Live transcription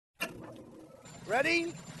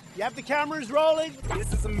Ready? You have the cameras rolling?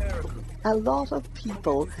 This is America. A lot of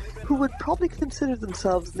people who would probably consider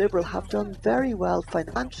themselves liberal have done very well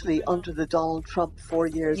financially under the Donald Trump 4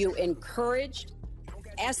 years. You encouraged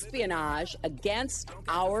espionage against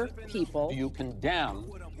our people. You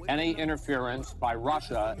condemn any interference by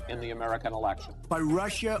Russia in the American election. By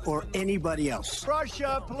Russia or anybody else.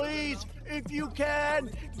 Russia, please, if you can,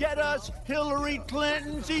 get us Hillary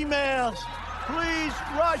Clinton's emails. Please,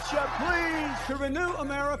 Russia, please. To renew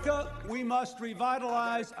America, we must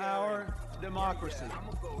revitalize our democracy.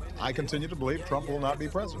 I continue to believe Trump will not be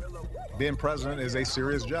president. Being president is a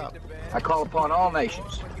serious job. I call upon all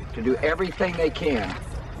nations to do everything they can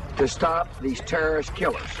to stop these terrorist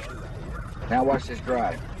killers. Now watch this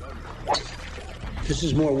drive. This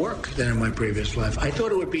is more work than in my previous life. I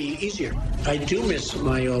thought it would be easier. I do miss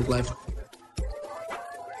my old life.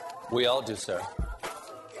 We all do, sir.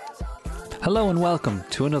 Hello and welcome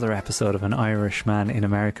to another episode of An Irishman in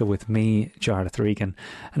America with me, Jarlath Regan.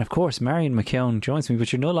 And of course, Marion McKeone joins me,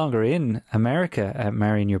 but you're no longer in America,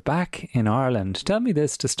 Marion. You're back in Ireland. Tell me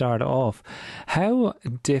this to start off. How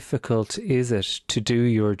difficult is it to do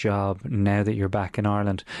your job now that you're back in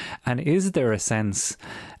Ireland? And is there a sense,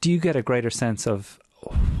 do you get a greater sense of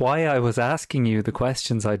why I was asking you the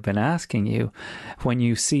questions I'd been asking you when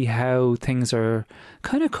you see how things are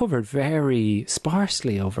kind of covered very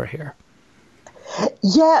sparsely over here?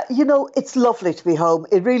 Yeah, you know, it's lovely to be home.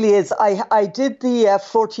 It really is. I did the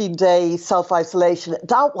 14-day self-isolation.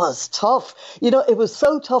 That was tough. You know, it was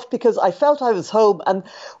so tough because I felt I was home. And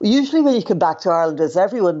usually when you come back to Ireland, as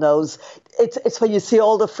everyone knows, it's when you see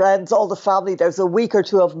all the friends, all the family, there's a week or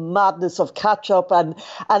two of madness, of catch-up, and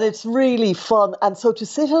it's really fun. And so to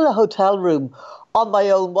sit in a hotel room on my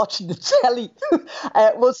own watching the telly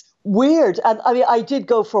was weird. And I mean, I did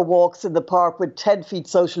go for walks in the park with 10 feet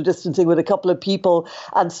social distancing with a couple of people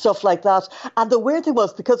and stuff like that. And the weird thing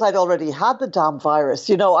was, because I'd already had the damn virus,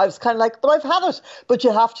 you know, I was kind of like, but I've had it, but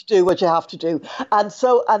you have to do what you have to do. And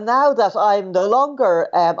now that I'm no longer,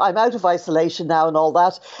 I'm out of isolation now and all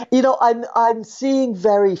that, you know, I'm seeing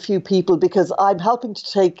very few people because I'm helping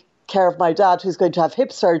to take care of my dad, who's going to have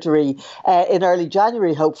hip surgery in early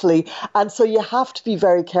January, hopefully. And so you have to be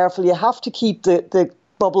very careful. You have to keep the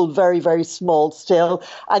bubble very, very small still.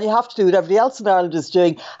 And you have to do what everybody else in Ireland is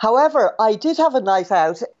doing. However, I did have a night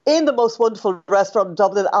out in the most wonderful restaurant in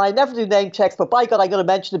Dublin. And I never do name checks, but by God, I'm going to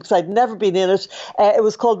mention it because I'd never been in it. It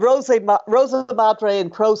was called Rosa Madre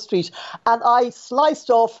in Crow Street. And I sliced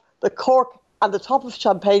off the cork and the top of a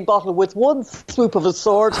champagne bottle with one swoop of a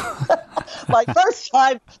sword. My first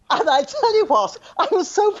time, and I tell you what, I was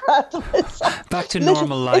so proud of myself. Back to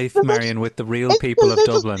normal life, Marion, with the real people of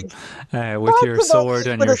Dublin, with your sword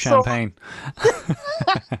and your champagne.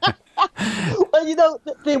 Well, you know,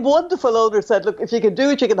 the wonderful owner said, look, if you can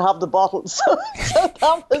do it, you can have the bottle. So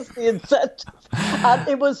that was the incentive. And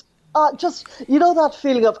it was just, you know, that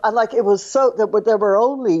feeling of, and like it was so, there were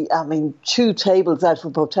only, I mean, 2 tables out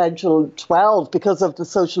of potential 12 because of the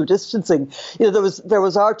social distancing. You know, there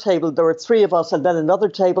was our table, there were 3 of us and then another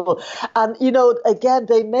table. And, you know, again,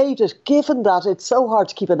 they made it, given that it's so hard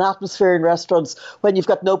to keep an atmosphere in restaurants when you've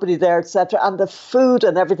got nobody there, etc., and the food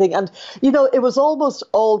and everything. And, you know, it was almost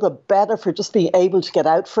all the better for just being able to get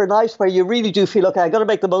out for a night where you really do feel, okay, I'm going to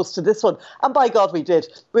make the most of this one. And by God, we did.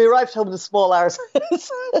 We arrived home in the small hours.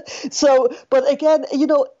 So, but again, you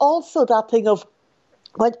know, also that thing of,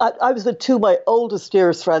 when I was with 2 of my oldest,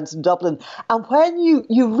 dearest friends in Dublin, and when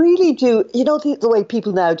you really do, you know, the way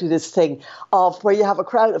people now do this thing of where you have a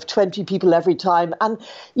crowd of 20 people every time, and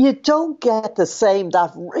you don't get the same,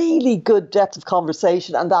 that really good depth of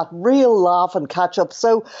conversation and that real laugh and catch up.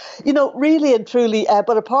 So, you know, really and truly,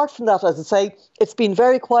 but apart from that, as I say, it's been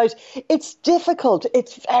very quiet. It's difficult.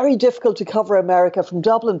 It's very difficult to cover America from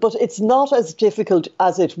Dublin, but it's not as difficult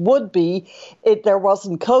as it would be if there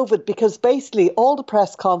wasn't COVID, because basically all the press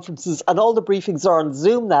conferences and all the briefings are on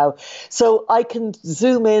Zoom now. So I can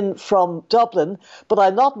Zoom in from Dublin, but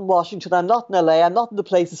I'm not in Washington, I'm not in LA, I'm not in the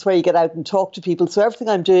places where you get out and talk to people. So everything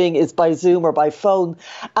I'm doing is by Zoom or by phone.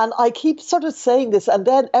 And I keep sort of saying this, and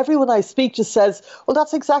then everyone I speak to says, well,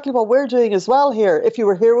 that's exactly what we're doing as well here. If you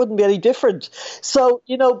were here, it wouldn't be any different. So,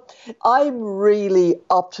 you know, I'm really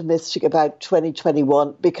optimistic about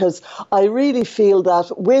 2021 because I really feel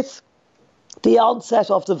that with the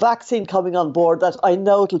onset of the vaccine coming on board, that I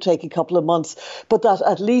know it'll take a couple of months, but that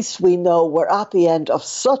at least we know we're at the end of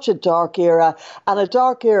such a dark era, and a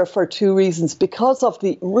dark era for 2 reasons. Because of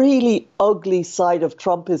the really ugly side of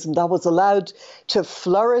Trumpism that was allowed to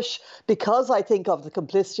flourish, because I think of the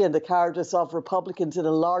complicity and the cowardice of Republicans in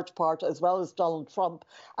a large part, as well as Donald Trump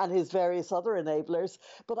and his various other enablers.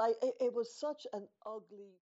 But it was such an ugly...